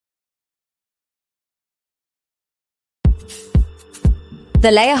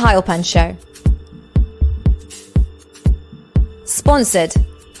The Leah Heilpan Show. Sponsored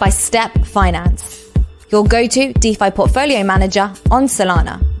by Step Finance, your go-to DeFi portfolio manager on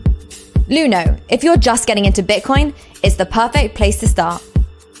Solana. Luno, if you're just getting into Bitcoin, it's the perfect place to start.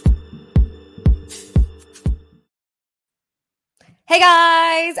 Hey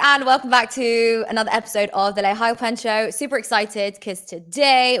guys, and welcome back to another episode of the Leah Heilpan Show. Super excited because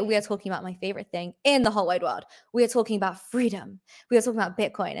today we are talking about my favorite thing in the whole wide world. We are talking about freedom. We are talking about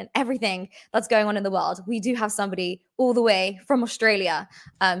Bitcoin and everything that's going on in the world. We do have somebody all the way from Australia.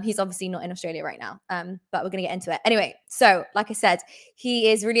 He's obviously not in Australia right now, but we're going to get into it. Anyway, so like I said,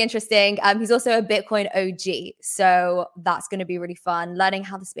 he is really interesting. He's also a Bitcoin OG. So that's going to be really fun, learning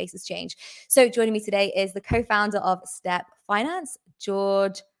how the space has changed. So joining me today is the co-founder of Step Finance,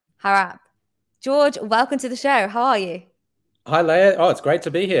 George Harrap. George, welcome to the show. How are you? Hi, Leah. Oh, it's great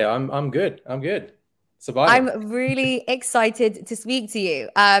to be here. I'm good. I'm good. Surviving. I'm really excited to speak to you.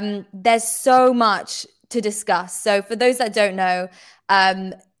 There's so much to discuss. So for those that don't know,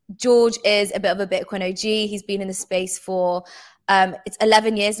 George is a bit of a Bitcoin OG. He's been in the space for it's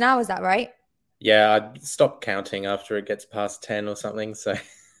 11 years now. Is that right? Yeah, I stopped counting after it gets past 10 or something. So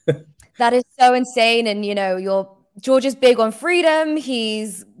that is so insane. And George is big on freedom.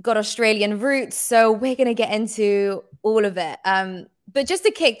 He's got Australian roots. So we're going to get into all of it. But just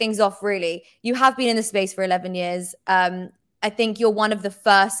to kick things off, really, you have been in the space for 11 years. I think you're one of the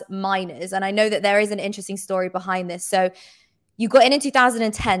first miners. And I know that there is an interesting story behind this. So you got in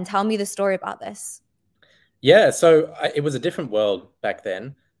 2010. Tell me the story about this. Yeah, it was a different world back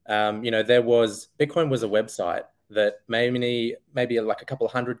then. Bitcoin was a website that maybe like a couple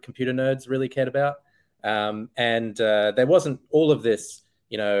of hundred computer nerds really cared about. And there wasn't all of this,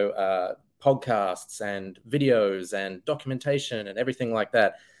 podcasts and videos and documentation and everything like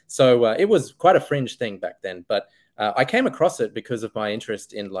that. So it was quite a fringe thing back then. But I came across it because of my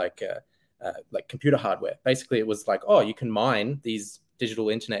interest in like computer hardware. Basically, it was like, oh, you can mine these digital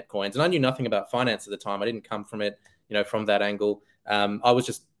internet coins. And I knew nothing about finance at the time. I didn't come from it, from that angle. I was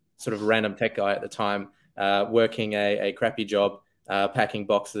just sort of a random tech guy at the time, working a crappy job, packing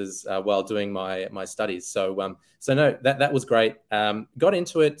boxes while doing my studies. So no, that was great. Got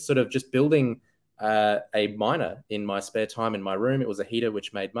into it sort of just building a miner in my spare time in my room. It was a heater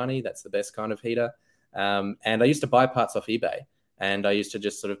which made money. That's the best kind of heater. And I used to buy parts off eBay. And I used to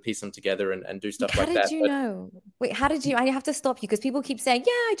just sort of piece them together and do stuff like that. How did you know? Wait, how did you? I have to stop you because people keep saying,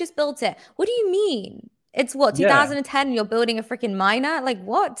 yeah, I just built it. What do you mean? It's what, 2010 and you're building a freaking miner? Like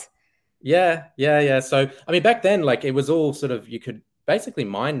what? Yeah. So, I mean, back then, like it was all sort of, you could basically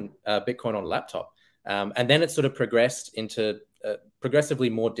mine Bitcoin on a laptop. And then it sort of progressed into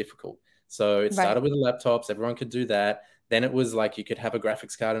progressively more difficult. So it started with the laptops. Everyone could do that. Then it was like you could have a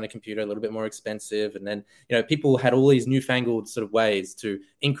graphics card and a computer, a little bit more expensive. And then, people had all these newfangled sort of ways to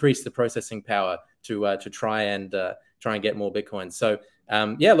increase the processing power to try and get more Bitcoin. So,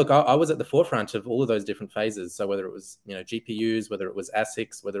 look, I was at the forefront of all of those different phases. So whether it was, GPUs, whether it was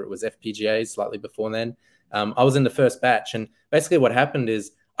ASICs, whether it was FPGAs slightly before then, I was in the first batch. And basically what happened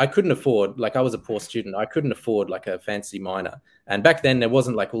is I couldn't afford, like I was a poor student, I couldn't afford like a fancy miner. And back then there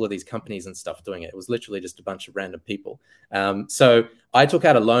wasn't like all of these companies and stuff doing it. It was literally just a bunch of random people. So I took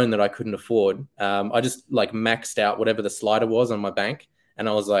out a loan that I couldn't afford. I just like maxed out whatever the slider was on my bank. And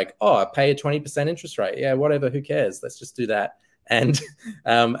I was like, oh, I pay a 20% interest rate. Yeah, whatever, who cares? Let's just do that. And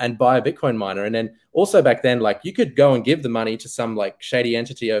buy a Bitcoin miner. And then also back then, like you could go and give the money to some like shady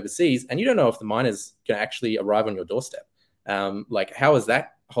entity overseas, and you don't know if the miner's going to actually arrive on your doorstep. Like how is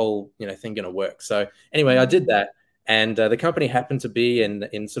that whole thing going to work? So anyway, I did that, and the company happened to be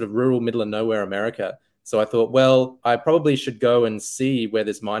in sort of rural middle of nowhere America. So I thought, well, I probably should go and see where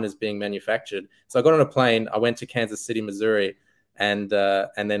this miner is being manufactured. So I got on a plane. I went to Kansas City, Missouri. And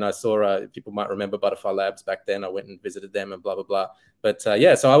then I saw, people might remember Butterfly Labs back then. I went and visited them and blah, blah, blah. But so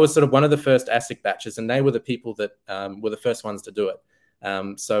I was sort of one of the first ASIC batches, and they were the people that were the first ones to do it.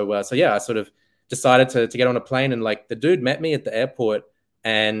 I sort of decided to get on a plane, and like the dude met me at the airport,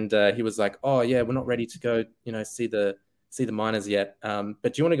 and he was like, oh yeah, we're not ready to go, see the miners yet. But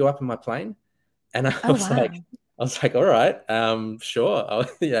do you want to go up in my plane? And I was like, all right, sure.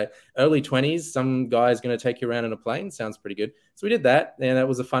 Early 20s, some guy's going to take you around in a plane. Sounds pretty good. So we did that, and that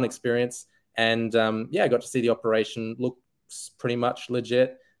was a fun experience. And I got to see the operation. Looks pretty much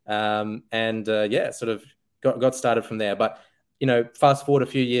legit. Sort of got started from there. But, fast forward a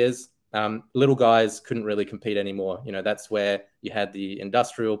few years, little guys couldn't really compete anymore. That's where you had the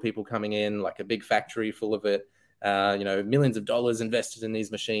industrial people coming in, like a big factory full of it. Millions of dollars invested in these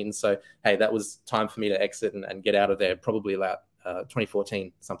machines. So, hey, that was time for me to exit and get out of there, probably about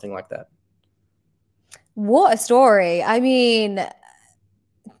 2014, something like that. What a story. I mean,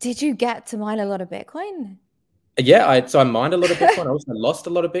 did you get to mine a lot of Bitcoin? Yeah, I mined a lot of Bitcoin. I also lost a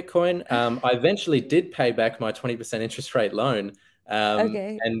lot of Bitcoin. I eventually did pay back my 20% interest rate loan.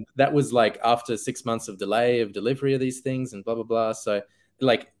 Okay. And that was like after 6 months of delay of delivery of these things and blah, blah, blah. So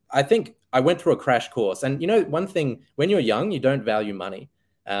like, I think I went through a crash course. And you know, one thing, when you're young, you don't value money.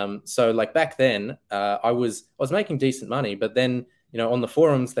 So like back then, I was making decent money, but then, you know, on the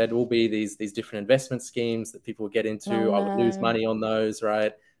forums, there'd all be these different investment schemes that people would get Oh into. I would lose no. money on those,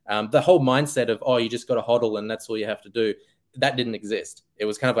 right? The whole mindset of, oh, you just got to hodl and that's all you have to do, that didn't exist. It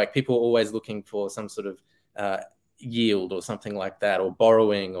was kind of like people were always looking for some sort of uh, yield or something like that, or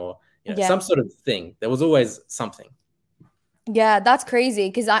borrowing, or you know, some Yeah. sort of thing. There was always something. Yeah, that's crazy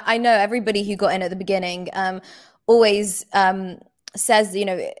because I know everybody who got in at the beginning always says,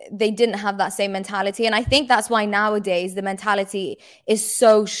 they didn't have that same mentality. And I think that's why nowadays the mentality is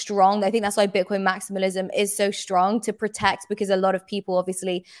so strong. I think that's why Bitcoin maximalism is so strong to protect, because a lot of people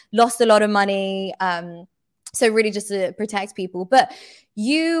obviously lost a lot of money. So really just to protect people. But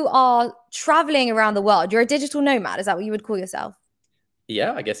you are traveling around the world. You're a digital nomad. Is that what you would call yourself?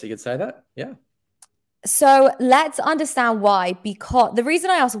 Yeah, I guess you could say that. Yeah. So let's understand why. Because the reason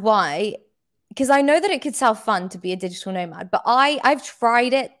I ask why, because I know that it could sound fun to be a digital nomad, but I've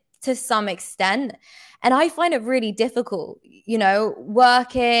tried it to some extent, and I find it really difficult.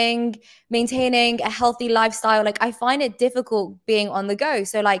 Working, maintaining a healthy lifestyle. Like I find it difficult being on the go.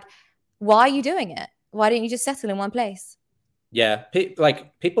 So like, why are you doing it? Why don't you just settle in one place? Yeah,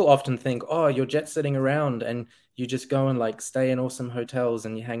 like people often think, oh, you're jet setting around and you just go and like stay in awesome hotels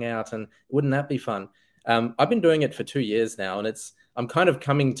and you hang out, and wouldn't that be fun? I've been doing it for 2 years now, and I'm kind of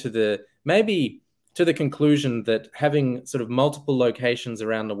coming to the conclusion that having sort of multiple locations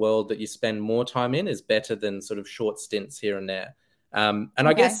around the world that you spend more time in is better than sort of short stints here and there. And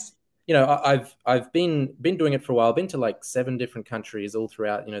I Okay. guess, you know, I've been doing it for a while. I've been to like 7 different countries all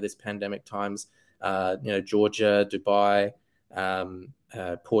throughout, you know, this pandemic times. Georgia, Dubai,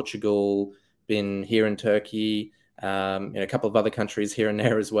 Portugal, been here in Turkey, a couple of other countries here and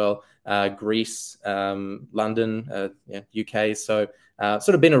there as well, Greece, London, UK. So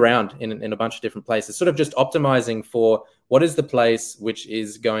sort of been around in a bunch of different places, sort of just optimizing for what is the place which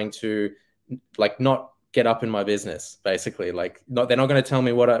is going to like not get up in my business, basically. Like they're not going to tell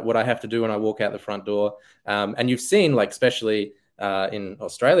me what I have to do when I walk out the front door. And you've seen, like, especially in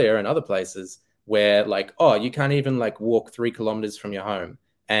Australia and other places, where like, oh, you can't even like walk 3 kilometers from your home.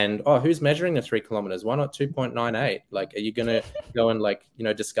 And oh, who's measuring the 3 kilometers? Why not 2.98? Like, are you gonna go and like, you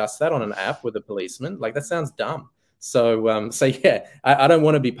know, discuss that on an app with a policeman? Like, that sounds dumb. So yeah, I don't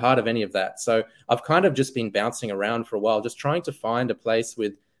want to be part of any of that. So I've kind of just been bouncing around for a while, just trying to find a place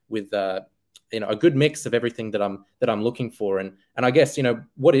with a good mix of everything that I'm looking for. And I guess, you know,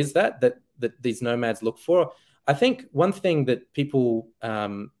 what is that these nomads look for? I think one thing that people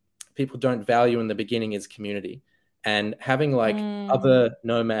don't value in the beginning is community, and having like Mm, other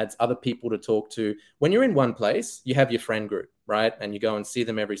nomads, other people to talk to. When you're in one place, you have your friend group, right? And you go and see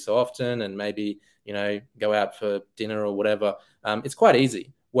them every so often, and maybe, you know, go out for dinner or whatever. It's quite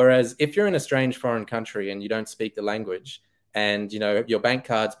easy. Whereas if you're in a strange foreign country and you don't speak the language, and you know your bank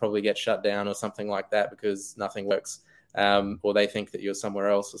cards probably get shut down or something like that because nothing works, or they think that you're somewhere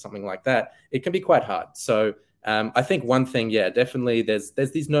else or something like that, it can be quite hard. So I think one thing, yeah, definitely there's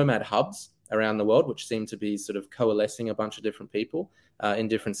these nomad hubs around the world which seem to be sort of coalescing a bunch of different people in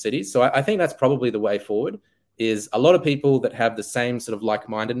different cities. So I think that's probably the way forward, is a lot of people that have the same sort of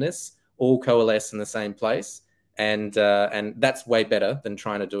like-mindedness all coalesce in the same place. And that's way better than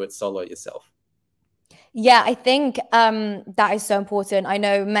trying to do it solo yourself. yeah, I think that is so important. I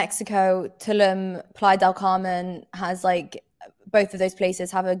know Mexico, Tulum, Playa del Carmen has like both of those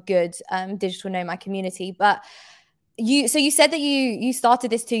places have a good digital nomad community. But you said that you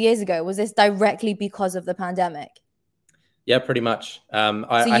started this 2 years ago. Was this directly because of the pandemic? Yeah, pretty much. So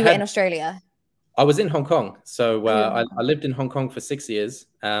I you were in had Australia? I was in Hong Kong. So Oh, you were in Hong I Kong. lived in Hong Kong for 6 years,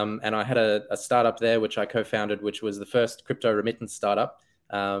 and I had a startup there which I co-founded, which was the first crypto remittance startup.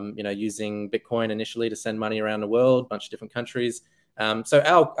 Using Bitcoin initially to send money around the world, a bunch of different countries. So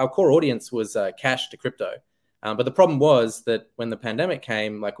our core audience was cash to crypto. But the problem was that when the pandemic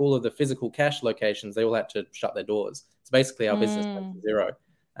came, like all of the physical cash locations, they all had to shut their doors. So basically, our business went to Mm.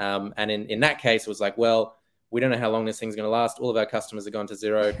 zero. And in that case, it was like, well, we don't know how long this thing's going to last. All of our customers are gone to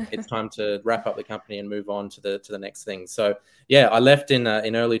zero. It's time to wrap up the company and move on to the next thing. So yeah, I left in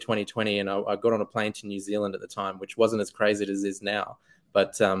early 2020, and I got on a plane to New Zealand at the time, which wasn't as crazy as it is now.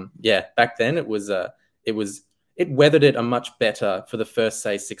 But yeah, back then it was it weathered it a much better for the first,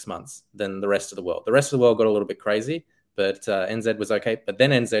 say, 6 months than the rest of the world. The rest of the world got a little bit crazy, but NZ was okay. But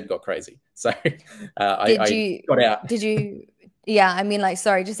then NZ got crazy, so Did I you, got out. did you, yeah, I mean, like,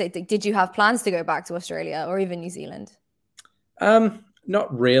 sorry, just say, did you have plans to go back to Australia or even New Zealand?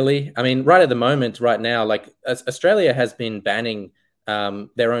 Not really. I mean, right at the moment, right now, like Australia has been banning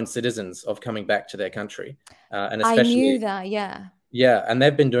their own citizens of coming back to their country, and I knew especially that, yeah. yeah, and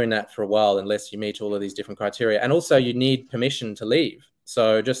they've been doing that for a while, unless you meet all of these different criteria, and also you need permission to leave.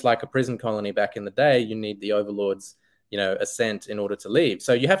 So just like a prison colony back in the day, you need the overlord's assent in order to leave.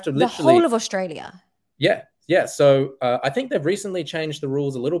 So you have to The whole literally of Australia. yeah, yeah. So I think they've recently changed the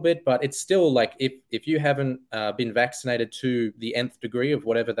rules a little bit, but it's still like if you haven't been vaccinated to the nth degree of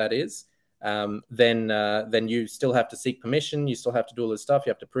whatever that is, then you still have to seek permission. You still have to do all this stuff.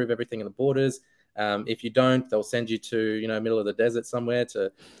 You have to prove everything in the borders. If you don't, they'll send you to middle of the desert somewhere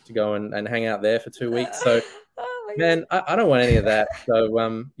to go and hang out there for 2 weeks. So Oh my man, I don't want any of that.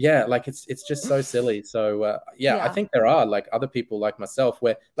 So yeah, like it's just so God. silly. So yeah, I Yeah. think there are like other people like myself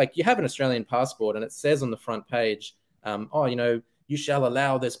where like you have an Australian passport and it says on the front page, oh, you shall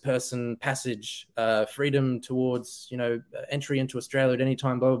allow this person passage, freedom towards entry into Australia at any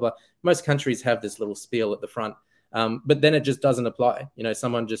time. Blah blah blah. Most countries have this little spiel at the front. But then it just doesn't apply.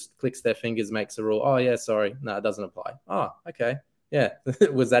 Someone just clicks their fingers, makes a rule. Oh yeah, sorry, no, it doesn't apply. Oh, okay, yeah.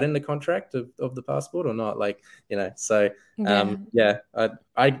 Was that in the contract of the passport or not? Like, so Yeah. yeah,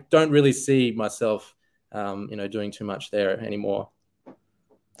 I don't really see myself doing too much there anymore. Do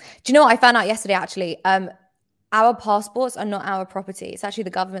you know what I found out yesterday actually? Our passports are not our property. It's actually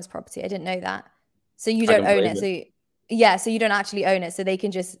the government's property. I didn't know that. So you I don't can own believe it. it. Yeah, so you don't actually own it. So they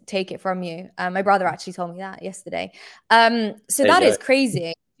can just take it from you. My brother actually told me that yesterday. So There you that go. is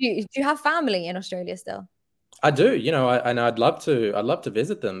crazy. Do you have family in Australia still? I do, and I'd love to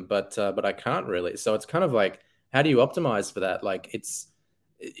visit them, but I can't really. So it's kind of like, how do you optimize for that? Like it's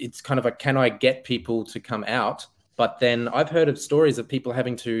kind of like, can I get people to come out? But then I've heard of stories of people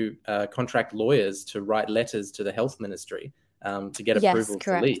having to contract lawyers to write letters to the health ministry to get Yes, approval to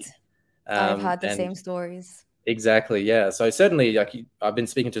correct. leave. I've heard the And same stories. exactly, yeah. So certainly, like I've been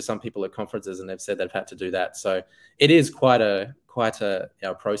speaking to some people at conferences, and they've said they've had to do that. So it is quite a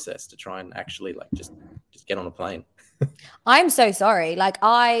process to try and actually like just get on a plane. I'm so sorry. Like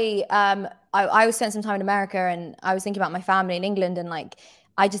I was spent some time in America and I was thinking about my family in England and like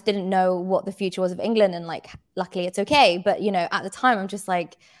I just didn't know what the future was of England and like luckily it's okay. But at the time I'm just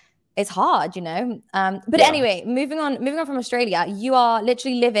like it's hard. But Yeah. anyway, moving on from Australia, you are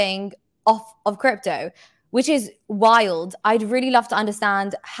literally living off of crypto, which is wild. I'd really love to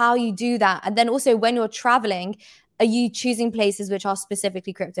understand how you do that. And then also when you're traveling, are you choosing places which are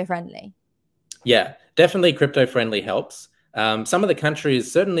specifically crypto friendly? Yeah, definitely crypto friendly helps. Some of the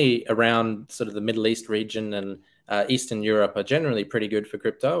countries, certainly around sort of the Middle East region and Eastern Europe, are generally pretty good for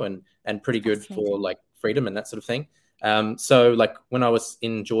crypto and pretty good for Fascinating. like freedom and that sort of thing. So like when I was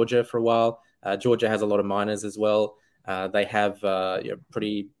in Georgia for a while, Georgia has a lot of miners as well. They have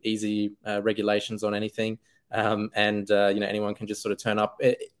pretty easy regulations on anything, and anyone can just sort of turn up.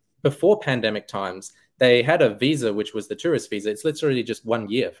 Before pandemic times, they had a visa which was the tourist visa. It's literally just 1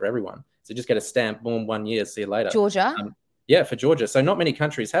 year for everyone. So just get a stamp, boom, 1 year, see you later. Georgia? Yeah, for Georgia. So not many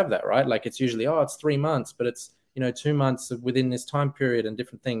countries have that, right? Like it's usually, oh, it's 3 months, but it's 2 months within this time period and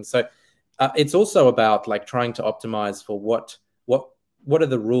different things. So it's also about like trying to optimize for what are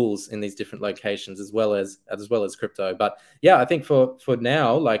the rules in these different locations as well as crypto. But yeah, I think for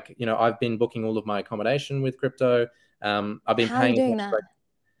now, like I've been booking all of my accommodation with crypto. I've been How are you paying as doing much as that?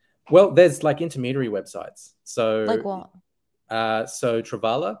 well, there's like intermediary websites. Like So what? so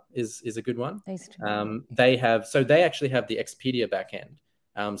Travala is a good one. Those two. They actually have the Expedia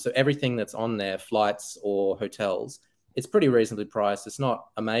backend. So everything that's on there, flights or hotels, it's pretty reasonably priced. It's not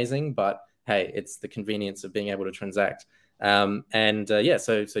amazing, but hey, it's the convenience of being able to transact. And yeah,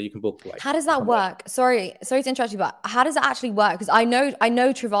 so you can book like How does that accommodation. work? Sorry to interrupt you, but how does it actually work? Because I know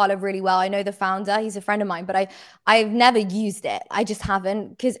Trivala really well. I know the founder. He's a friend of mine, but I've never used it. I just haven't.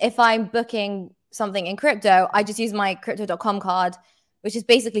 Because if I'm booking something in crypto, I just use my crypto.com card, which is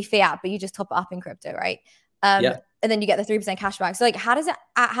basically fiat, but you just top it up in crypto, right? Um, Yeah. and then you get the 3% cashback. So like how does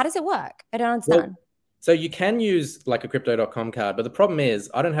it work? I don't Well, understand. so you can use like a crypto.com card, but the problem is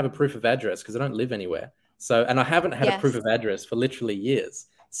I don't have a proof of address because I don't live anywhere. So, and I haven't had a proof Yes. of address for literally years.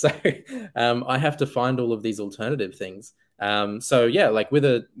 So, I have to find all of these alternative things. So yeah, like with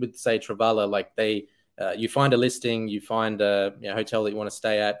say Travala, like you find a listing, you find a hotel that you want to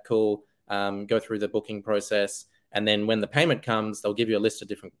stay at, cool. Go through the booking process, and then when the payment comes, they'll give you a list of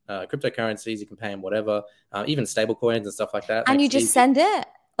different cryptocurrencies. You can pay them whatever, even stable coins and stuff like that. And Makes you it just easy. send it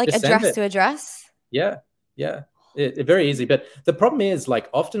like Just send address it. to address. Yeah, yeah. Very easy. But the problem is, like,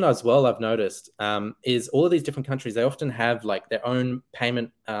 often as well, I've noticed, is all of these different countries, they often have like their own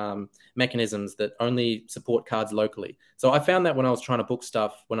payment mechanisms that only support cards locally. So I found that when I was trying to book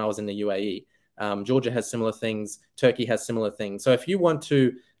stuff when I was in the UAE, Georgia has similar things, Turkey has similar things. So if you want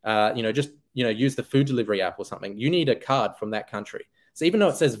to, just use the food delivery app or something, you need a card from that country. So even though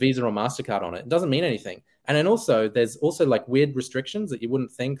it says Visa or MasterCard on it, it doesn't mean anything. And then also, there's also like weird restrictions that you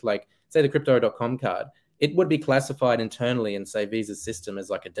wouldn't think, like say the crypto.com card, it would be classified internally in, say, Visa's system as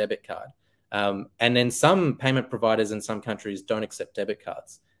like a debit card. And then some payment providers in some countries don't accept debit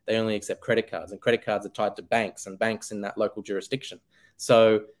cards. They only accept credit cards, and credit cards are tied to banks and banks in that local jurisdiction.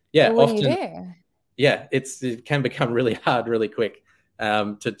 So yeah, So what do you often, do? yeah, it can become really hard really quick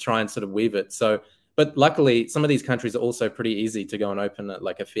to try and sort of weave it. So, but luckily, some of these countries are also pretty easy to go and open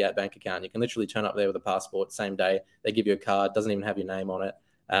like a fiat bank account. You can literally turn up there with a passport, same day. They give you a card, doesn't even have your name on it,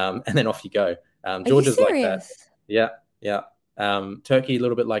 and then off you go. Are you Georgia's like that. serious? Yeah, yeah. Turkey, a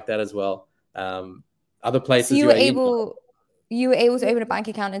little bit like that as well. Other So places, you were UAE. able to open a bank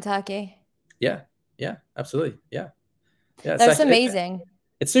account in Turkey? Yeah, yeah, absolutely. Yeah, yeah. It's That's actually amazing.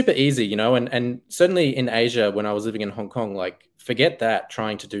 it's super easy, and certainly in Asia when I was living in Hong Kong, like forget that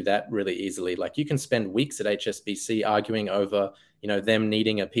trying to do that really easily. Like you can spend weeks at HSBC arguing over, them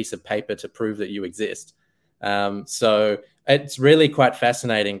needing a piece of paper to prove that you exist. So it's really quite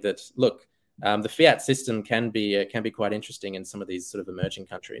fascinating that look, the fiat system can be quite interesting in some of these sort of emerging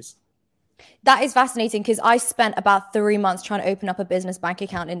countries. That is fascinating because I spent about 3 months trying to open up a business bank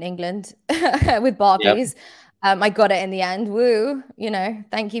account in England with Yep. Barclays. I got it in the end. Woo!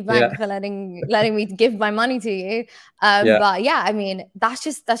 Thank you, Yeah. bank, for letting me give my money to you. Yeah. But yeah, I mean, that's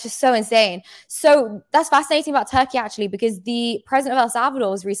just so insane. So that's fascinating about Turkey actually, because the president of El Salvador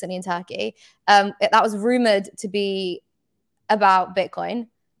was recently in Turkey. That was rumored to be about Bitcoin.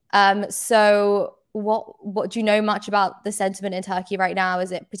 So what do you know much about the sentiment in Turkey right now?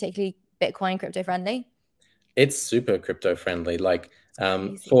 Is it particularly Bitcoin crypto friendly? It's super crypto friendly. Like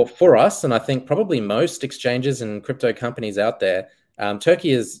Crazy. for us, and I think probably most exchanges and crypto companies out there,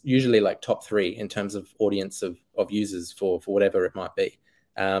 Turkey is usually like top three in terms of audience of users for whatever it might be.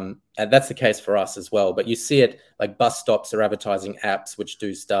 And that's the case for us as well. But you see it like bus stops are advertising apps which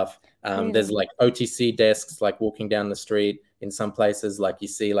do stuff. There's Really? like OTC desks like walking down the street in some places. Like you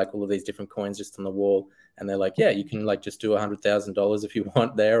see like all of these different coins just on the wall, and they're like, yeah, you can like just do $100,000 if you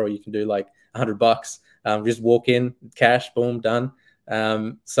want there, or you can do like $100. Just walk in, cash, boom, done.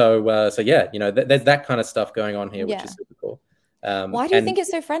 So yeah, there's that kind of stuff going on here, which is Yeah. super cool. Why do you And think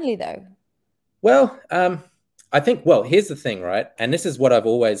it's so friendly though? well, I think, well, here's the thing, right? And this is what I've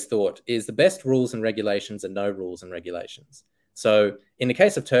always thought is the best rules and regulations are no rules and regulations. So in the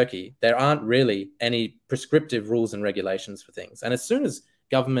case of Turkey, there aren't really any prescriptive rules and regulations for things. And as soon as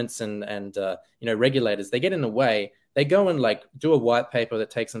governments and regulators, they get in the way, they go and like do a white paper that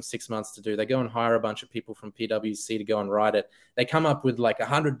takes them 6 months to do. They go and hire a bunch of people from PwC to go and write it. They come up with like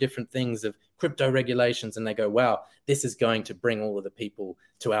 100 different things of crypto regulations, and they go, wow, this is going to bring all of the people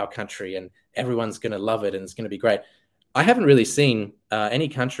to our country and everyone's going to love it and it's going to be great. I haven't really seen any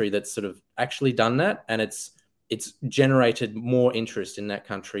country that's sort of actually done that, and it's generated more interest in that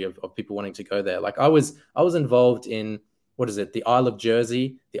country of people wanting to go there. Like I was involved in, what is it, the Isle of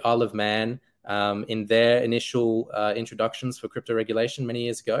Jersey, the Isle of Man, in their initial introductions for crypto regulation many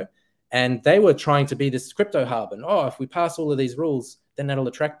years ago, and they were trying to be this crypto hub. And if we pass all of these rules, then that'll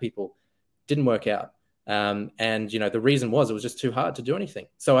attract people. Didn't work out. And the reason was it was just too hard to do anything.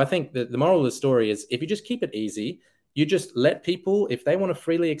 So I think that the moral of the story is if you just keep it easy, you just let people, if they want to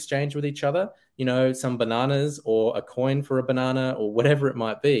freely exchange with each other, some bananas or a coin for a banana or whatever it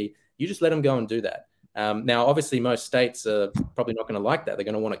might be, you just let them go and do that. Now, obviously, most states are probably not going to like that. They're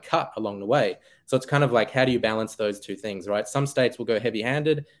going to want to cut along the way. So it's kind of like, how do you balance those two things, right? Some states will go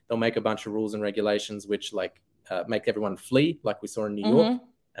heavy-handed. They'll make a bunch of rules and regulations which make everyone flee, like we saw in New York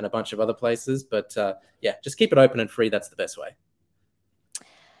and a bunch of other places. But yeah, just keep it open and free. That's the best way.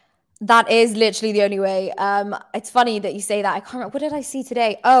 That is literally the only way. It's funny that you say that. I can't remember. What did I see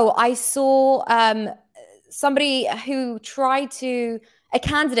today? Oh, I saw somebody who tried a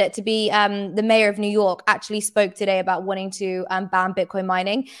candidate to be the mayor of New York actually spoke today about wanting to ban Bitcoin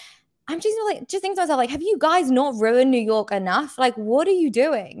mining. I'm just thinking to myself, like, have you guys not ruined New York enough? Like, what are you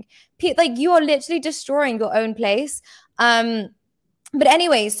doing? Like, you are literally destroying your own place. But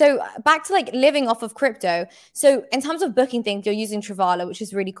anyway, so back to like living off of crypto. So in terms of booking things, you're using Travala, which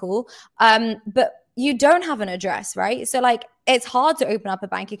is really cool. But you don't have an address, right? So like it's hard to open up a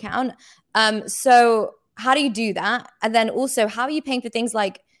bank account. So how do you do that? And then also, how are you paying for things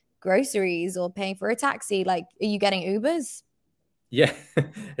like groceries or paying for a taxi? Like, are you getting Ubers? Yeah,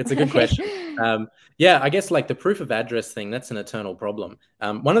 it's a good question. Yeah, I guess like the proof of address thing, that's an eternal problem.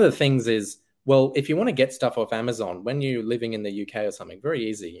 One of the things is, well, if you want to get stuff off Amazon when you're living in the UK or something, very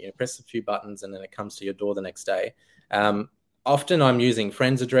easy. You press a few buttons and then it comes to your door the next day. Um, Often I'm using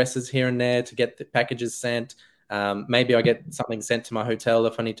friends' addresses here and there to get the packages sent. Maybe I get something sent to my hotel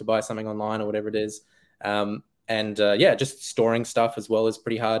if I need to buy something online or whatever it is. And yeah, just storing stuff as well is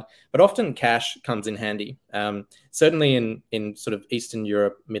pretty hard. But often cash comes in handy. Certainly in sort of Eastern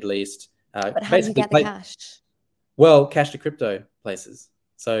Europe, Middle East, But how do you basically get the cash? well, cash to crypto places.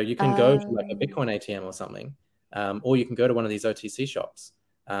 So you can go to like a Um, Bitcoin ATM or something, or you can go to one of these OTC shops,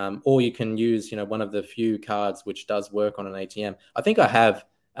 or you can use, one of the few cards which does work on an ATM. I think I have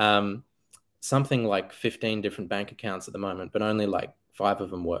something like 15 different bank accounts at the moment, but only like 5 of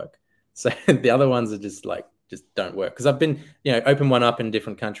them work. So the other ones are just don't work because I've been, open one up in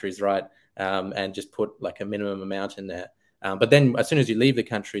different countries, right? And just put like a minimum amount in there. But then as soon as you leave the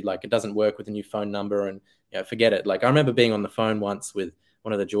country, like it doesn't work with a new phone number and forget it. Like I remember being on the phone once with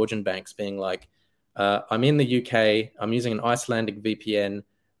one of the Georgian banks being like, I'm in the UK, I'm using an Icelandic VPN,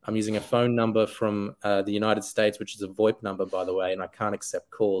 I'm using a phone number from the United States, which is a VoIP number, by the way, and I can't accept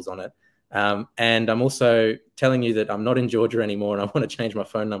calls on it. And I'm also telling you that I'm not in Georgia anymore and I want to change my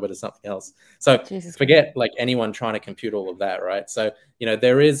phone number to something else. So Jesus Christ. forget like anyone trying to compute all of that, right? So,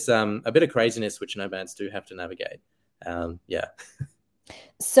 there is a bit of craziness which nomads do have to navigate. Yeah.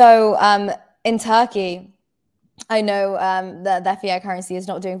 So in Turkey, I know that their fiat currency is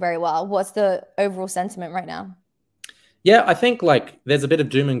not doing very well. What's the overall sentiment right now? Yeah, I think like there's a bit of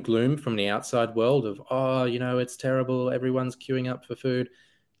doom and gloom from the outside world of, oh, it's terrible. Everyone's queuing up for food.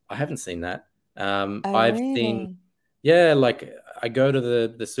 I haven't seen that. Oh, I've seen, really? yeah, like I go to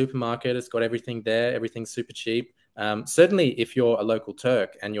the supermarket, it's got everything there, everything's super cheap. Certainly, if you're a local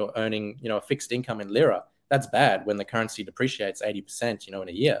Turk and you're earning, a fixed income in lira, that's bad when the currency depreciates 80%, in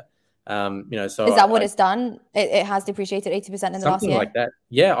a year. So Is that what it's done? It has depreciated 80% in the last something like year? that.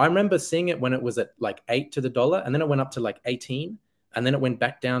 Yeah, I remember seeing it when it was at like 8 to the dollar, and then it went up to like 18, and then it went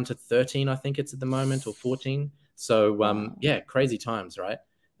back down to 13, I think it's at the moment, or 14. So Wow. yeah, crazy times, right?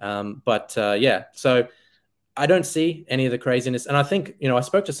 But yeah, so I don't see any of the craziness. And I think, I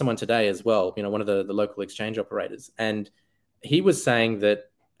spoke to someone today as well, one of the local exchange operators, and he was saying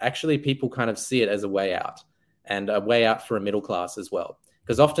that actually people kind of see it as a way out and a way out for a middle class as well.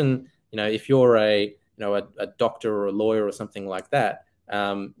 Because often, if you're a doctor or a lawyer or something like that,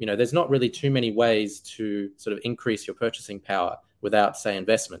 there's not really too many ways to sort of increase your purchasing power without, say,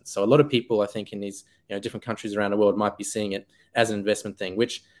 investment. So a lot of people, I think, in these different countries around the world might be seeing it as an investment thing,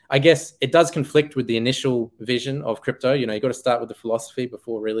 which I guess it does conflict with the initial vision of crypto. You got to start with the philosophy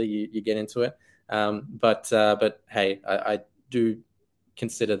before really you get into it. But hey, I do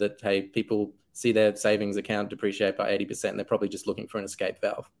consider that, hey, people see their savings account depreciate by 80%, and they're probably just looking for an escape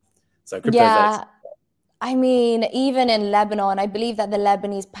valve. So crypto's that. Yeah. I mean, even in Lebanon, I believe that the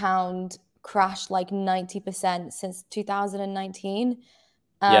Lebanese pound crashed like 90% since 2019.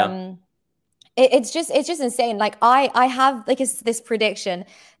 Yeah, Um, it's just insane. Like I have like this prediction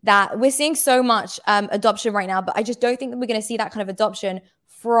that we're seeing so much adoption right now, but I just don't think that we're going to see that kind of adoption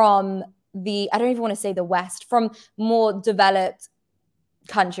from I don't even want to say the West, from more developed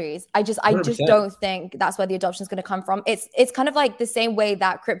countries. I just 100%. don't think that's where the adoption is going to come from. It's kind of like the same way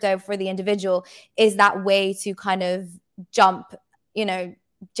that crypto for the individual is that way to kind of jump, you know,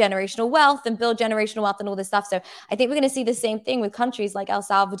 generational wealth and build generational wealth and all this stuff. So I think we're going to see the same thing with countries like El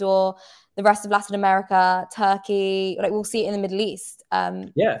Salvador, the rest of Latin America, Turkey. Like we'll see it in the Middle East.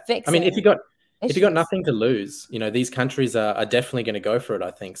 Yeah. I mean, if you Fixing got issues. nothing to lose, these countries are definitely going to go for it,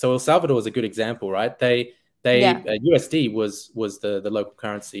 I think. So El Salvador is a good example, right? Yeah. USD was the local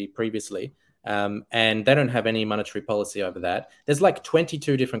currency previously. And they don't have any monetary policy over that. There's like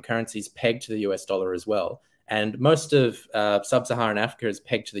 22 different currencies pegged to the US dollar as well. And most of sub-Saharan Africa is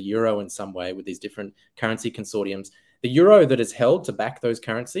pegged to the euro in some way with these different currency consortiums. The euro that is held to back those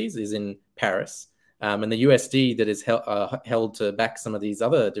currencies is in Paris. And the USD that is held to back some of these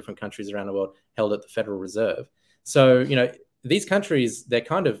other different countries around the world held at the Federal Reserve. So, these countries, they're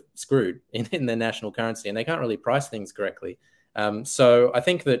kind of screwed in their national currency and they can't really price things correctly. So I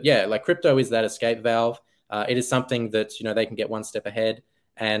think that, yeah, like crypto is that escape valve. It is something that, they can get one step ahead.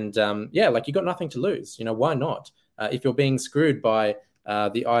 And yeah, like you got nothing to lose. Why not? If you're being screwed by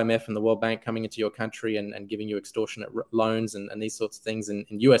the IMF and the World Bank coming into your country and giving you extortionate loans and these sorts of things in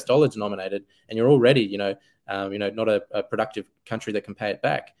US dollar denominated, and you're already, not a productive country that can pay it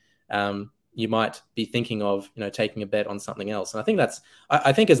back. You might be thinking of, taking a bet on something else. And I think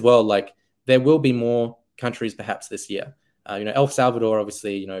I think as well, like there will be more countries perhaps this year. El Salvador,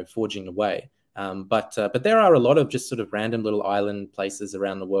 obviously, forging the way. But there are a lot of just sort of random little island places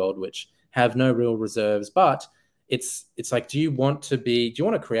around the world which have no real reserves. But it's like, do you want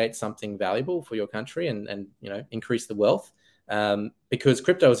to create something valuable for your country and increase the wealth? Because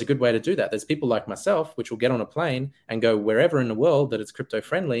crypto is a good way to do that. There's people like myself which will get on a plane and go wherever in the world that it's crypto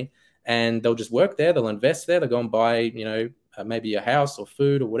friendly, and they'll just work there, they'll invest there, they'll go and buy maybe a house or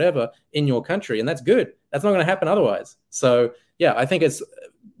food or whatever in your country, and that's good. That's not going to happen otherwise. So yeah, I think it's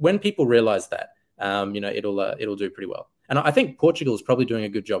when people realize that, it'll do pretty well. And I think Portugal is probably doing a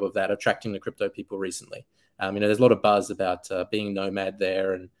good job of that, attracting the crypto people recently. There's a lot of buzz about being nomad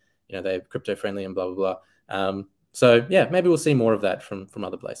there, and they're crypto friendly and blah blah blah. So yeah, maybe we'll see more of that from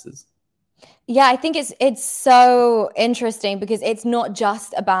other places. Yeah, I think it's so interesting because it's not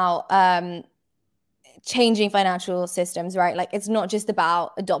just about changing financial systems, right? Like it's not just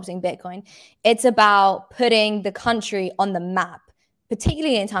about adopting Bitcoin. It's about putting the country on the map,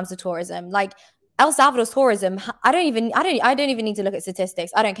 particularly in terms of tourism. Like El Salvador's tourism, I don't even need to look at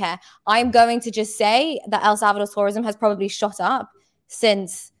statistics. I don't care. I'm going to just say that El Salvador's tourism has probably shot up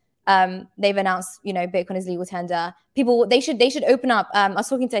since they've announced, Bitcoin is legal tender. People, they should open up. I was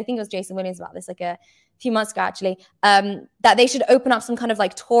talking to, I think it was Jason Williams about this like a few months ago, actually, that they should open up some kind of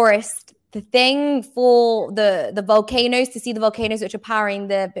like tourist thing for the volcanoes, to see the volcanoes which are powering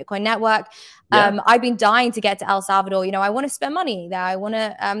the Bitcoin network. Yeah. I've been dying to get to El Salvador. I want to spend money there. I want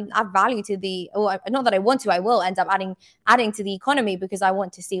to add value to not that I want to, I will end up adding to the economy because I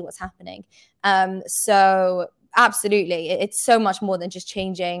want to see what's happening. So absolutely, it's so much more than just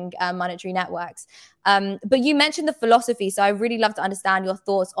changing monetary networks. But you mentioned the philosophy, so I really love to understand your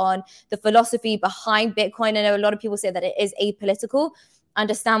thoughts on the philosophy behind Bitcoin. I know a lot of people say that it is apolitical.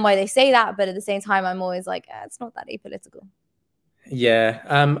 Understand why they say that, but at the same time, I'm always like, it's not that apolitical. Yeah,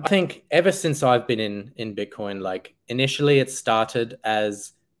 I think ever since I've been in Bitcoin, like initially it started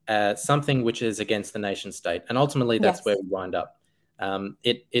as something which is against the nation state, and ultimately that's where we wind up.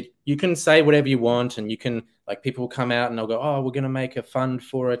 You can say whatever you want, and you can, like, people will come out and they'll go, oh, we're going to make a fund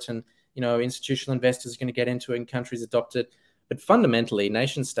for it, and institutional investors are going to get into it and countries adopt it. But fundamentally,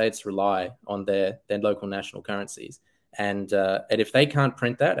 nation states rely on their local national currencies. And if they can't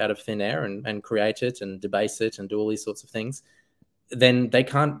print that out of thin air and create it and debase it and do all these sorts of things, then they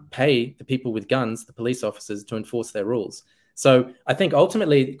can't pay the people with guns, the police officers, to enforce their rules. So I think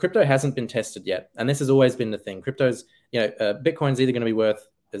ultimately crypto hasn't been tested yet. And this has always been the thing. Crypto's, Bitcoin's either going to be worth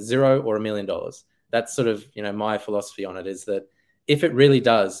 $0 or $1 million. That's sort of, my philosophy on it, is that if it really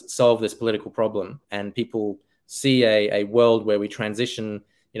does solve this political problem and people see a world where we transition,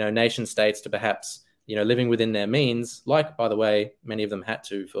 nation states to perhaps, living within their means, like, by the way, many of them had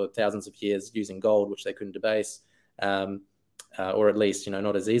to for thousands of years using gold, which they couldn't debase, or at least,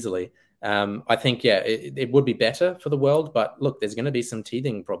 not as easily. I think, it would be better for the world. But look, there's going to be some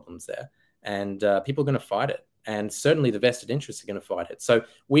teething problems there, and people are going to fight it. And certainly the vested interests are going to fight it. So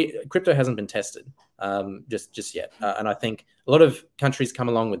crypto hasn't been tested just yet. And I think a lot of countries come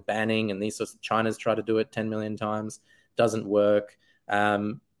along with banning and these sorts of, China's tried to do it 10 million times, doesn't work.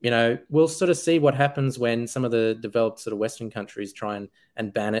 We'll sort of see what happens when some of the developed sort of Western countries try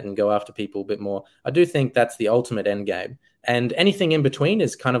and ban it and go after people a bit more. I do think that's the ultimate end game. And anything in between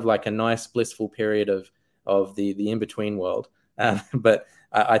is kind of like a nice, blissful period of the in-between world. But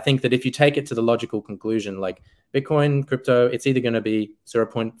I think that if you take it to the logical conclusion, like Bitcoin, crypto, it's either going to be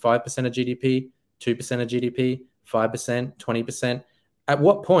 0.5% of GDP, 2% of GDP, 5%, 20%. At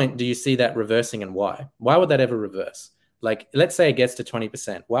what point do you see that reversing, and why? Why would that ever reverse? Like, let's say it gets to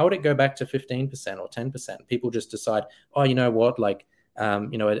 20%. Why would it go back to 15% or 10%? People just decide, oh, you know what? Like,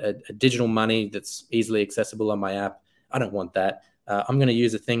 a digital money that's easily accessible on my app, I don't want that. I'm going to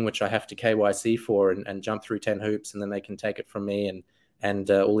use a thing which I have to KYC for and jump through 10 hoops, and then they can take it from me and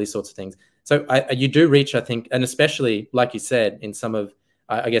all these sorts of things. So you do reach, I think, and especially, like you said, in some of,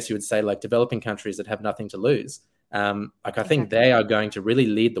 I guess you would say, like developing countries that have nothing to lose. I think they are going to really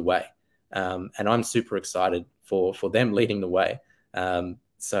lead the way. And I'm super excited for them leading the way.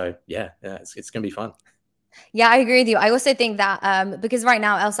 So it's going to be fun. Yeah, I agree with you. I also think that because right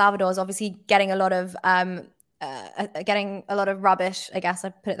now El Salvador is obviously getting a lot of rubbish, I guess I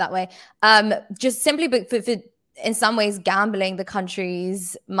put it that way. Just simply for in some ways gambling the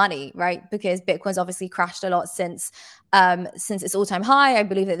country's money, right? Because Bitcoin's obviously crashed a lot since its all-time high. I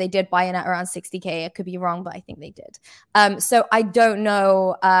believe that they did buy in at around 60K. I could be wrong, but I think they did. So I don't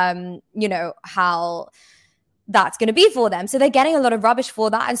know, how that's going to be for them. So they're getting a lot of rubbish for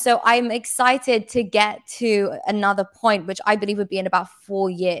that. And so I'm excited to get to another point, which I believe would be in about 4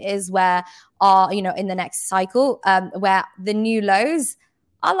 years, where in the next cycle, where the new lows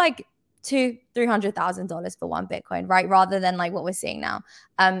are like $200,000-$300,000 for one Bitcoin, right? Rather than like what we're seeing now.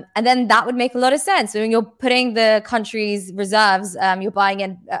 And then that would make a lot of sense. When you're putting the country's reserves, you're buying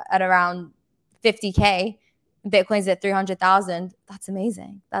in at around 50K, Bitcoin's at 300,000. That's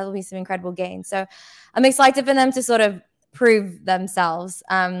amazing. That will be some incredible gains. So I'm excited for them to sort of prove themselves.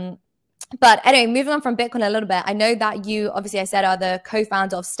 But anyway, moving on from Bitcoin a little bit, I know that you, obviously I said, are the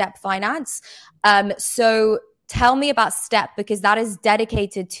co-founder of Step Finance. So tell me about Step, because that is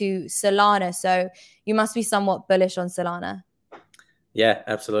dedicated to Solana. So you must be somewhat bullish on Solana. Yeah,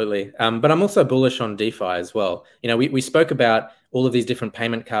 absolutely. But I'm also bullish on DeFi as well. We spoke about all of these different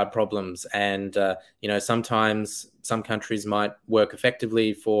payment card problems, and sometimes some countries might work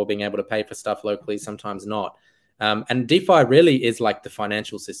effectively for being able to pay for stuff locally, sometimes not. And DeFi really is like the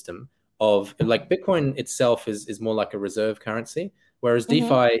financial system of, like, Bitcoin itself is more like a reserve currency, whereas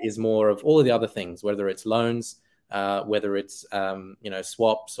DeFi is more of all of the other things, whether it's loans, whether it's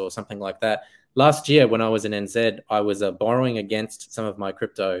swaps or something like that. Last year, when I was in NZ, I was borrowing against some of my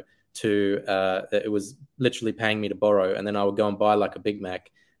crypto it was literally paying me to borrow, and then I would go and buy like a Big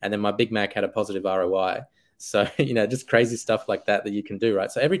Mac, and then my Big Mac had a positive ROI. So, just crazy stuff like that you can do,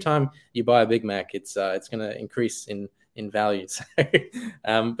 right? So every time you buy a Big Mac, it's going to increase in value. So,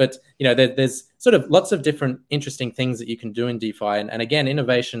 but there's sort of lots of different interesting things that you can do in DeFi, and again,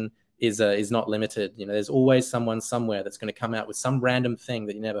 innovation is not limited. There's always someone somewhere that's going to come out with some random thing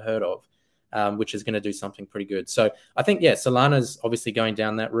that you never heard of, which is going to do something pretty good. So I think, Solana's obviously going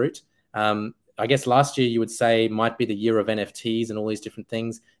down that route. I guess last year you would say might be the year of NFTs and all these different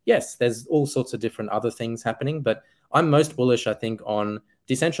things. Yes, there's all sorts of different other things happening, but I'm most bullish, I think, on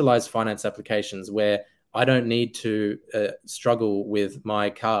decentralized finance applications where I don't need to struggle with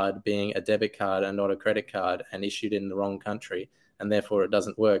my card being a debit card and not a credit card and issued in the wrong country, and therefore it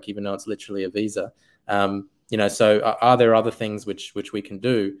doesn't work, even though it's literally a Visa. So are there other things which we can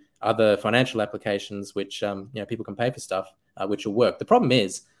do, other financial applications which people can pay for stuff which will work? The problem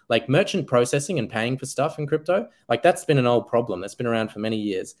is, like, merchant processing and paying for stuff in crypto, like, that's been an old problem that's been around for many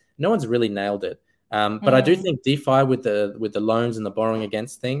years. No one's really nailed it. But I do think DeFi with the loans and the borrowing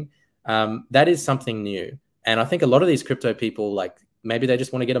against thing, that is something new. And I think a lot of these crypto people, like, maybe they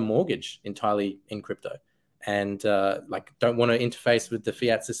just want to get a mortgage entirely in crypto, and don't want to interface with the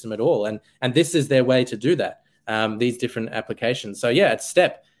fiat system at all. And this is their way to do that. These different applications. So at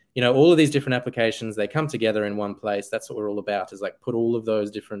Step, all of these different applications, they come together in one place. That's what we're all about, is like put all of those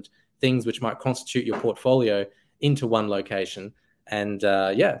different things which might constitute your portfolio into one location. And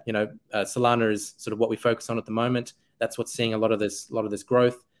Solana is sort of what we focus on at the moment. That's what's seeing a lot of this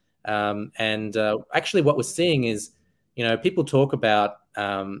growth. Actually what we're seeing is, people talk about,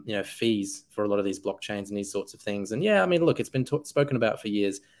 fees for a lot of these blockchains and these sorts of things. And look, it's been spoken about for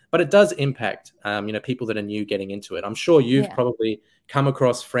years, but it does impact, people that are new getting into it. I'm sure you've probably come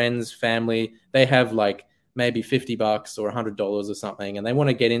across friends, family, they have like maybe $50 or $100 or something, and they want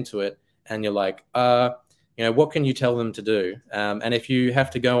to get into it. And you're like, what can you tell them to do? And if you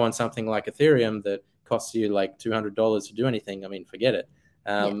have to go on something like Ethereum that costs you like $200 to do anything, forget it.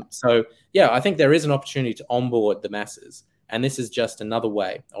 So I think there is an opportunity to onboard the masses, and this is just another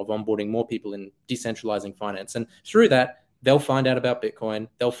way of onboarding more people in decentralizing finance. And through that, they'll find out about Bitcoin,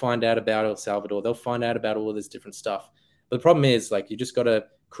 they'll find out about El Salvador, they'll find out about all of this different stuff. But the problem is, like, you just got to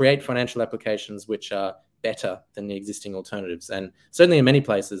create financial applications which are better than the existing alternatives. And certainly in many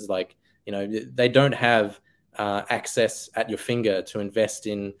places, like, they don't have access at your finger to invest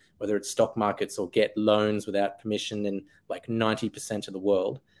in whether it's stock markets or get loans without permission in like 90% of the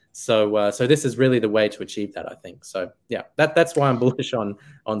world. So this is really the way to achieve that, I think. So that's why I'm bullish on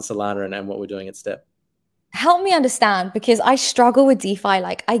Solana and what we're doing at Step. Help me understand, because I struggle with DeFi.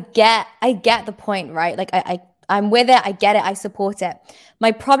 Like, I get the point, right? Like, I'm with it. I get it. I support it.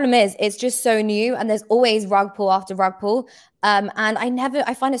 My problem is it's just so new, and there's always rug pull after rug pull. And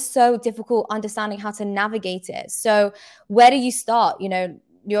I find it so difficult understanding how to navigate it. So where do you start?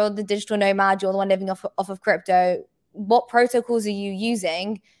 You're the digital nomad. You're the one living off of crypto. What protocols are you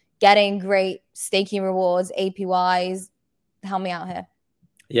using? Getting great staking rewards, APYs. Help me out here.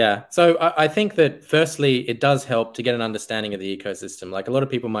 Yeah. So I think that firstly, it does help to get an understanding of the ecosystem. Like, a lot of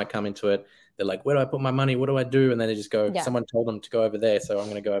people might come into it, they're like, where do I put my money? What do I do? And then they just go, someone told them to go over there, so I'm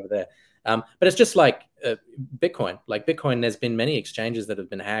going to go over there. But it's just like Bitcoin. Like Bitcoin, there's been many exchanges that have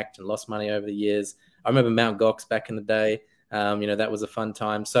been hacked and lost money over the years. I remember Mt. Gox back in the day. That was a fun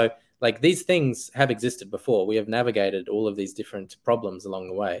time. So, like, these things have existed before. We have navigated all of these different problems along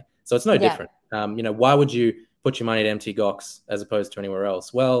the way. So it's no different. Why would you put your money at Mt. Gox as opposed to anywhere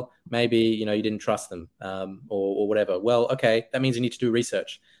else? Well, maybe, you didn't trust them or whatever. Well, okay, that means you need to do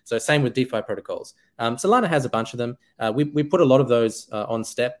research. So same with DeFi protocols. Solana has a bunch of them. We put a lot of those on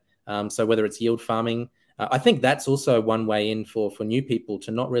Step. So whether it's yield farming, I think that's also one way in for new people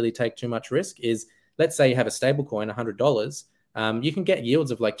to not really take too much risk is, let's say you have a stable coin, $100, you can get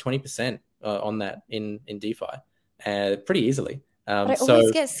yields of like 20% on that in DeFi pretty easily. But I So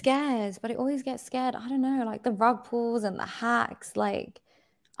always get scared. I don't know, like the rug pulls and the hacks. Like,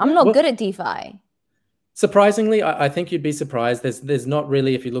 I'm yeah, not well, good at DeFi. surprisingly, I think you'd be surprised. There's not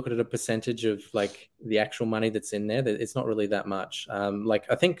really, if you look at a percentage of like the actual money that's in there, it's not really that much. Like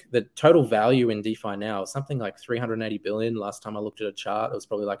I think the total value in DeFi now is something like 380 billion. Last time I looked at a chart, it was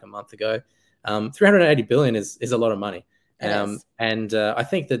probably like a month ago. 380 billion is a lot of money. It is. And I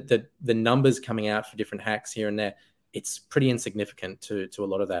think that the numbers coming out for different hacks here and there, it's pretty insignificant to a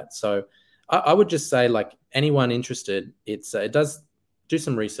lot of that. So I would just say, like, anyone interested, it does do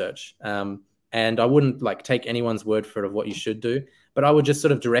some research. And I wouldn't like take anyone's word for it of what you should do, but I would just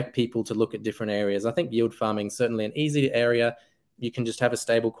sort of direct people to look at different areas. I think yield farming is certainly an easy area. You can just have a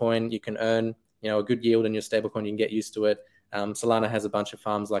stable coin. You can earn, a good yield in your stable coin. You can get used to it. Solana has a bunch of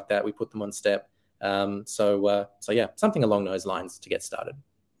farms like that. We put them on Step. So yeah, something along those lines to get started.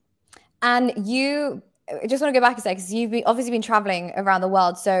 And I just want to go back a second, because you've obviously been traveling around the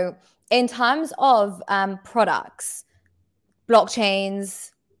world. So in terms of products,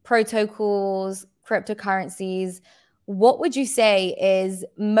 blockchains, protocols, cryptocurrencies, what would you say is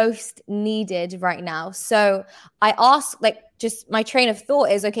most needed right now? So I ask, like, just my train of thought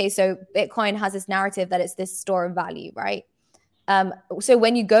is, okay, so Bitcoin has this narrative that it's this store of value, right? So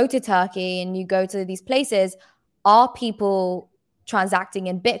when you go to Turkey and you go to these places, are people transacting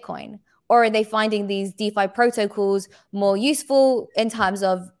in Bitcoin? Or are they finding these DeFi protocols more useful in terms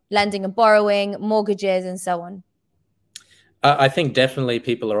of lending and borrowing, mortgages, and so on? I think definitely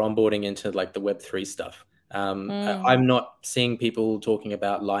people are onboarding into like the Web3 stuff. I'm not seeing people talking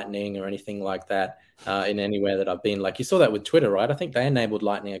about Lightning or anything like that in anywhere that I've been. Like, you saw that with Twitter, right? I think they enabled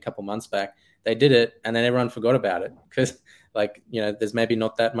Lightning a couple months back. They did it, and then everyone forgot about it because, like, there's maybe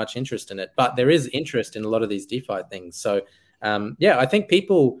not that much interest in it. But there is interest in a lot of these DeFi things. So, yeah, I think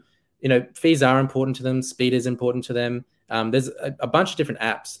people, fees are important to them. Speed is important to them. There's a bunch of different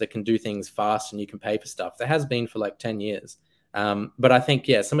apps that can do things fast, and you can pay for stuff. There has been for like 10 years. But I think,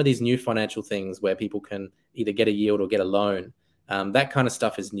 yeah, some of these new financial things where people can either get a yield or get a loan, that kind of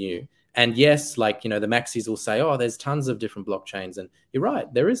stuff is new. And yes, like, the maxis will say, oh, there's tons of different blockchains. And you're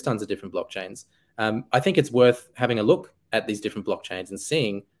right, there is tons of different blockchains. I think it's worth having a look at these different blockchains and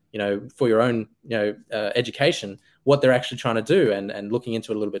seeing, for your own, education, what they're actually trying to do, and looking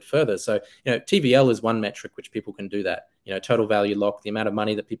into it a little bit further. So, TVL is one metric which people can do that, total value lock, the amount of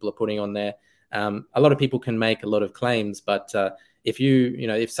money that people are putting on there. A lot of people can make a lot of claims, but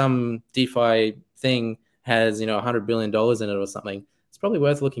if some DeFi thing has $100 billion in it or something, it's probably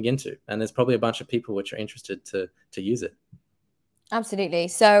worth looking into, and there's probably a bunch of people which are interested to use it. Absolutely.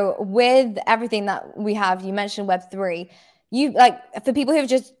 So with everything that we have, you mentioned Web3. You, like, for people who are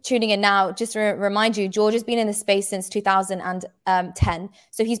just tuning in now, just to remind you, George has been in the space since 2010.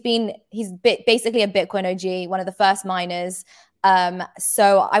 So he's basically a Bitcoin OG, one of the first miners.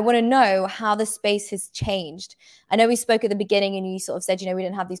 So I want to know how the space has changed. I know we spoke at the beginning and you sort of said, we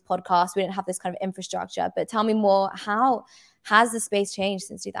didn't have these podcasts, we didn't have this kind of infrastructure, but tell me more, how has the space changed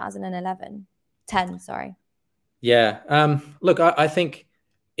since 10, sorry. Yeah. Look, I think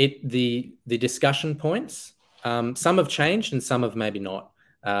the discussion points, some have changed and some have maybe not.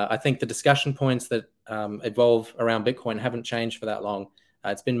 I think the discussion points that evolve around Bitcoin haven't changed for that long.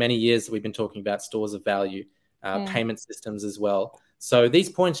 It's been many years that we've been talking about stores of value, payment systems as well. So these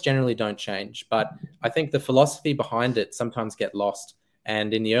points generally don't change, but I think the philosophy behind it sometimes get lost.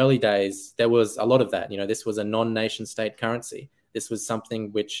 And in the early days, there was a lot of that. This was a non-nation state currency. This was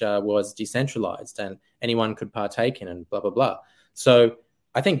something which was decentralized and anyone could partake in, and blah, blah, blah. So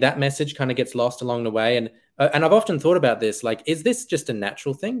I think that message kind of gets lost along the way. And I've often thought about this, like, is this just a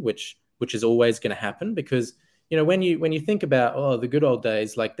natural thing, which is always going to happen? Because, when you think about, the good old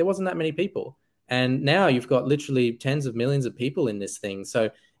days, like, there wasn't that many people. And now you've got literally tens of millions of people in this thing. So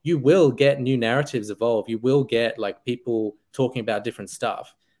you will get new narratives evolve. You will get like people talking about different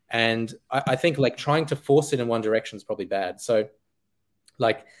stuff. And I think like trying to force it in one direction is probably bad. So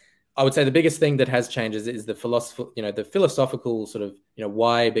like, I would say the biggest thing that has changed is the philosophical sort of,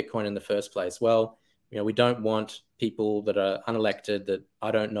 why Bitcoin in the first place? Well, we don't want people that are unelected that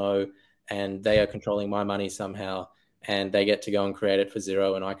I don't know, and they are controlling my money somehow, and they get to go and create it for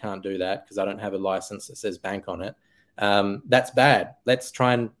zero, and I can't do that because I don't have a license that says bank on it. That's bad. Let's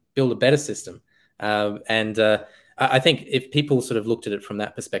try and build a better system. I think if people sort of looked at it from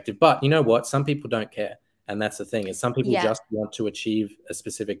that perspective, but you know what? Some people don't care. And that's the thing, is some people just want to achieve a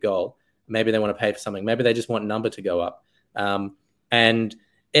specific goal. Maybe they want to pay for something. Maybe they just want number to go up. And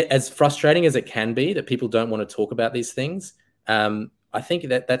as frustrating as it can be that people don't want to talk about these things, I think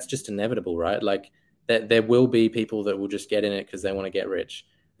that that's just inevitable, right? Like that there will be people that will just get in it because they want to get rich.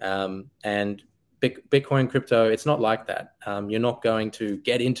 And Bitcoin crypto, it's not like that. You're not going to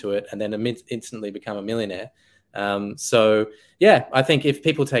get into it and then instantly become a millionaire. So yeah, I think if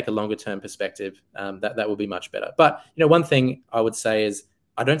people take a longer term perspective, that will be much better. But one thing I would say is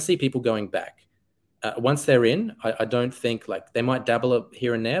I don't see people going back. Once they're in, I don't think, like, they might dabble up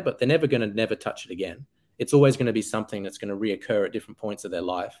here and there, but they're never going to never touch it again. It's always going to be something that's going to reoccur at different points of their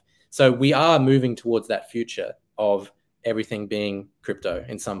life. So we are moving towards that future of everything being crypto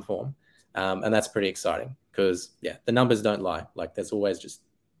in some form. And that's pretty exciting because, yeah, the numbers don't lie. Like, there's always just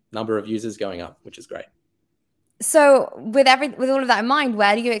number of users going up, which is great. So with all of that in mind,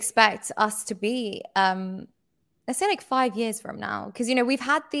 where do you expect us to be? Let's say like 5 years from now, because we've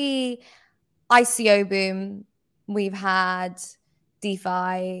had the ICO boom, we've had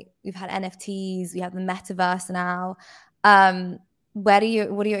DeFi, we've had NFTs, we have the metaverse now. What do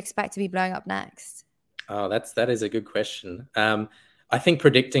you expect to be blowing up next? Oh, that is a good question. I think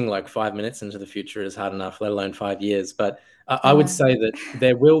predicting like 5 minutes into the future is hard enough, let alone 5 years. But I would say that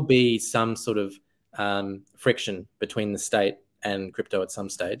there will be some sort of friction between the state and crypto at some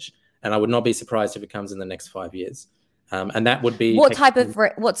stage, and I would not be surprised if it comes in the next 5 years. And that would be what type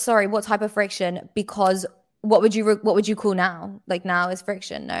of friction? Because what would you call now? Like, now is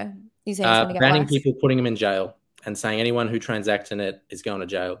friction? No, you saying it's going to get banning worse? people, putting them in jail, and saying anyone who transacts in it is going to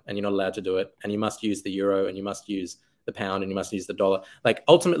jail, and you're not allowed to do it, and you must use the euro, and you must use the pound, and you must use the dollar. Like,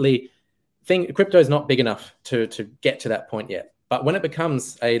 ultimately, crypto is not big enough to get to that point yet. But when it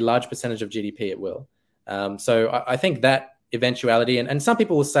becomes a large percentage of GDP, it will. So I think that eventuality, and some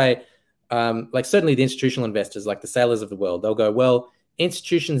people will say, like, certainly the institutional investors, like the sailors of the world, they'll go, well,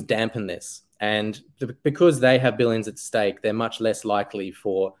 institutions dampen this. And because they have billions at stake, they're much less likely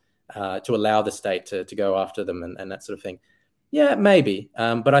to allow the state to go after them and that sort of thing. Yeah, maybe.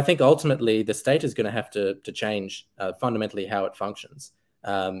 But I think ultimately the state is going to have to change fundamentally how it functions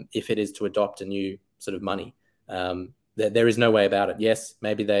if it is to adopt a new sort of money. There is no way about it. Yes,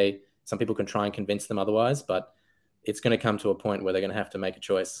 maybe some people can try and convince them otherwise, but it's going to come to a point where they're going to have to make a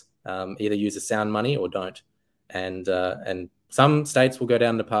choice. Either use a sound money or don't. And some states will go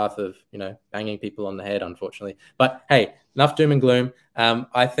down the path of, banging people on the head, unfortunately. But hey, enough doom and gloom.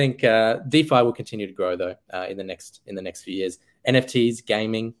 I think DeFi will continue to grow though in the next few years. NFTs,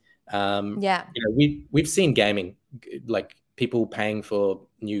 gaming. We've seen gaming, like people paying for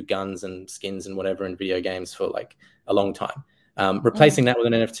new guns and skins and whatever in video games for like a long time. Replacing that with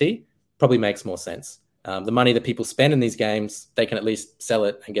an NFT probably makes more sense. The money that people spend in these games, they can at least sell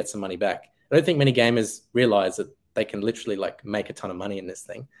it and get some money back. I don't think many gamers realize that they can literally like make a ton of money in this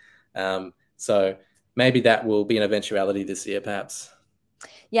thing. So maybe that will be an eventuality this year, perhaps.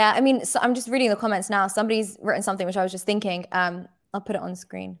 Yeah, I mean, so I'm just reading the comments now. Somebody's written something which I was just thinking. I'll put it on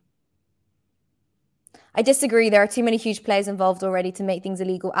screen. I disagree. There are too many huge players involved already to make things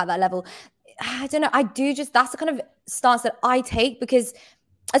illegal at that level. I don't know. That's the kind of stance that I take, because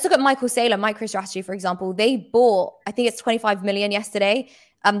let's look at Michael Saylor, MicroStrategy, for example. They bought, I think it's 25 million yesterday,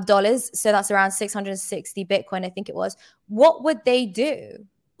 dollars. So that's around 660 Bitcoin, I think it was. What would they do?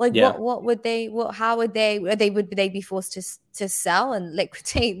 Like, yeah. How would they be forced to sell and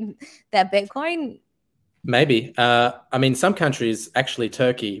liquidate their Bitcoin? Maybe. I mean, some countries, actually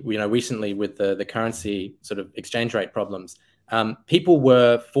Turkey, recently with the currency sort of exchange rate problems, people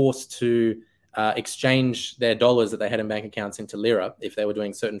were forced to exchange their dollars that they had in bank accounts into lira if they were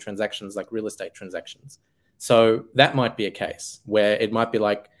doing certain transactions like real estate transactions. So that might be a case where it might be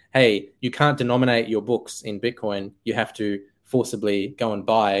like, hey, you can't denominate your books in Bitcoin. You have to forcibly go and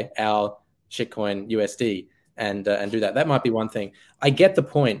buy our shitcoin USD and do that. That might be one thing. I get the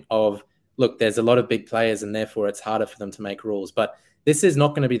point of, look, there's a lot of big players and therefore it's harder for them to make rules. But this is not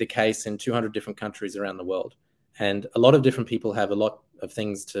going to be the case in 200 different countries around the world. And a lot of different people have a lot of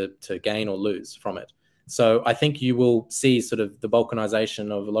things to gain or lose from it. So I think you will see sort of the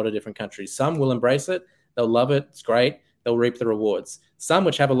balkanization of a lot of different countries. Some will embrace it. They'll love it. It's great. They'll reap the rewards. Some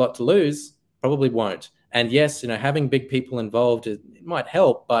which have a lot to lose probably won't. And yes, having big people involved, it might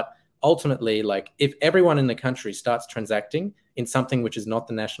help. But ultimately, like, if everyone in the country starts transacting in something which is not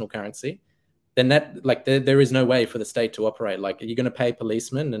the national currency, then that, like, there is no way for the state to operate. Like, you're going to pay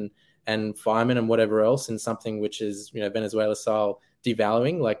policemen and firemen and whatever else in something which is, Venezuela style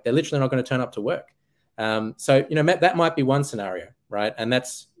devaluing. Like, they're literally not going to turn up to work. So, that might be one scenario, right? And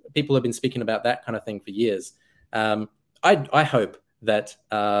that's, people have been speaking about that kind of thing for years. I hope that,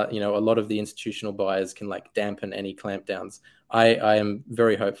 a lot of the institutional buyers can like dampen any clampdowns. I am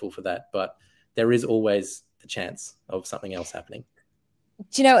very hopeful for that, but there is always the chance of something else happening.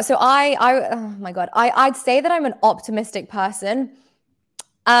 Do you know? So oh my God, I'd say that I'm an optimistic person.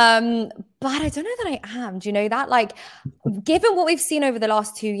 But I don't know that I am. Do you know that? Like, given what we've seen over the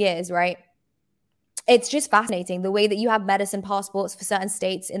last 2 years, right? It's just fascinating the way that you have medicine passports for certain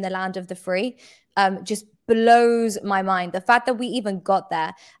states in the land of the free. Just blows my mind. The fact that we even got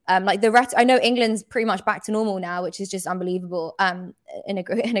there, like I know England's pretty much back to normal now, which is just unbelievable. In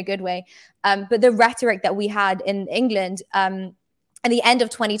a good way. But the rhetoric that we had in England, at the end of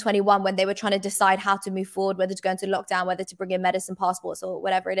 2021, when they were trying to decide how to move forward, whether to go into lockdown, whether to bring in medicine passports or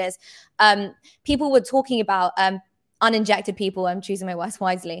whatever it is, people were talking about uninjected people. I'm choosing my words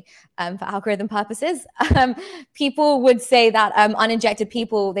wisely for algorithm purposes. People would say that uninjected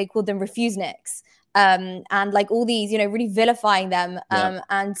people, they called them refuseniks. And like all these, really vilifying them.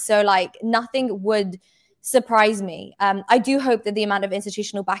 And so like nothing would surprise me. I do hope that the amount of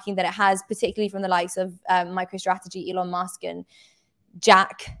institutional backing that it has, particularly from the likes of MicroStrategy, Elon Musk, and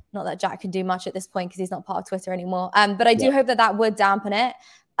Jack, not that Jack can do much at this point because he's not part of Twitter anymore. But I do hope that that would dampen it.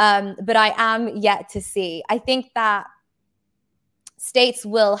 But I am yet to see. I think that states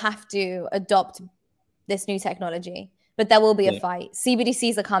will have to adopt this new technology, but there will be a fight.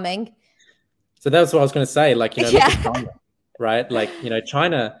 CBDCs are coming. So that's what I was going to say. Like, look at China, right? Like,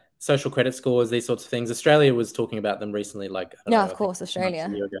 China, social credit scores, these sorts of things. Australia was talking about them recently. Like, of course, Australia.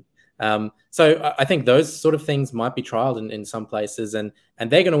 So I think those sort of things might be trialed in some places, and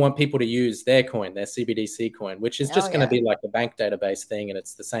they're going to want people to use their coin, their CBDC coin, which is just going to be like a bank database thing, and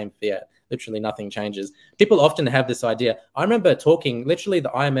it's the same fiat. Literally nothing changes. People often have this idea. I remember talking, literally the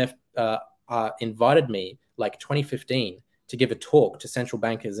IMF invited me like 2015 to give a talk to central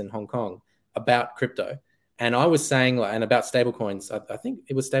bankers in Hong Kong about crypto. And I was saying, and about stablecoins, I think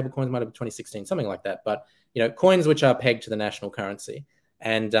it was stablecoins, might have been 2016, something like that. But, coins which are pegged to the national currency.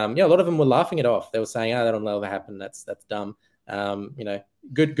 And, a lot of them were laughing it off. They were saying, that'll never happen. That's dumb.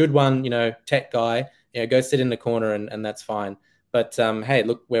 Good one, tech guy, go sit in the corner and that's fine. But, hey,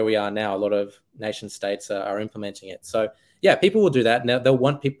 look where we are now. A lot of nation states are implementing it. So, yeah, people will do that. Now they'll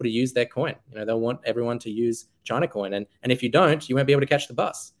want people to use their coin. They'll want everyone to use China coin. And if you don't, you won't be able to catch the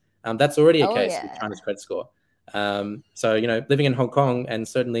bus. That's already a case with China's credit score. So, living in Hong Kong and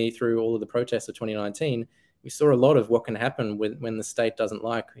certainly through all of the protests of 2019, we saw a lot of what can happen when the state doesn't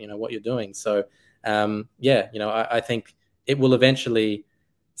like, what you're doing. So, I think it will eventually,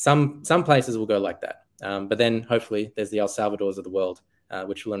 some places will go like that. But then hopefully there's the El Salvadors of the world,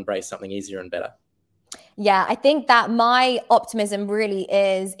 which will embrace something easier and better. Yeah, I think that my optimism really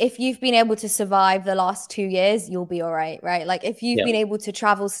is if you've been able to survive the last 2 years, you'll be all right, right? Like if you've been able to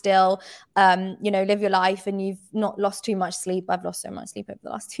travel still, live your life and you've not lost too much sleep. I've lost so much sleep over the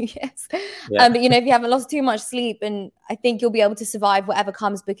last 2 years. But, if you haven't lost too much sleep, and I think you'll be able to survive whatever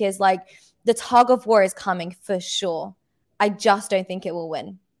comes, because like the tug of war is coming for sure. I just don't think it will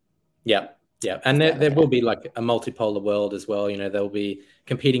win. Yeah. Yeah, and there will be like a multipolar world as well. There'll be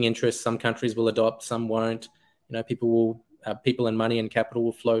competing interests. Some countries will adopt, some won't. People and money and capital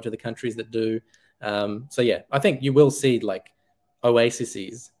will flow to the countries that do. So yeah, I think you will see like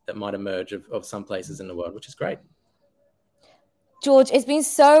oases that might emerge of some places in the world, which is great. George, it's been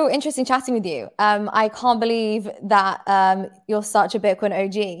so interesting chatting with you. I can't believe that you're such a Bitcoin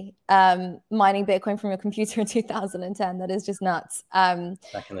OG, mining Bitcoin from your computer in 2010. That is just nuts.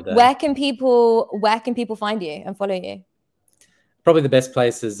 Back in the day. Where can people find you and follow you? Probably the best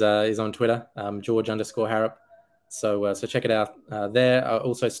place is on Twitter, George_Harrap. So check it out there.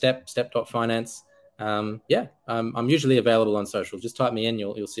 Also step.finance. I'm usually available on social. Just type me in,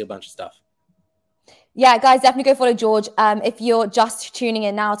 you'll see a bunch of stuff. Yeah, guys, definitely go follow George. If you're just tuning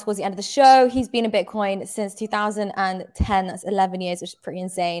in now towards the end of the show, he's been in Bitcoin since 2010. That's 11 years, which is pretty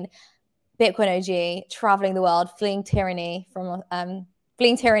insane. Bitcoin OG, traveling the world, fleeing tyranny.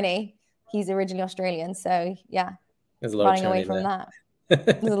 He's originally Australian, so yeah, there's a lot running away from that.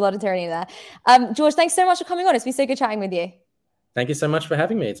 There's a lot of tyranny there. George, thanks so much for coming on. It's been so good chatting with you. Thank you so much for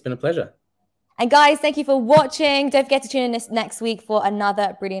having me. It's been a pleasure. And guys, thank you for watching. Don't forget to tune in next week for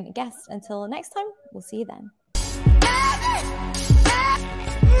another brilliant guest. Until next time, we'll see you then.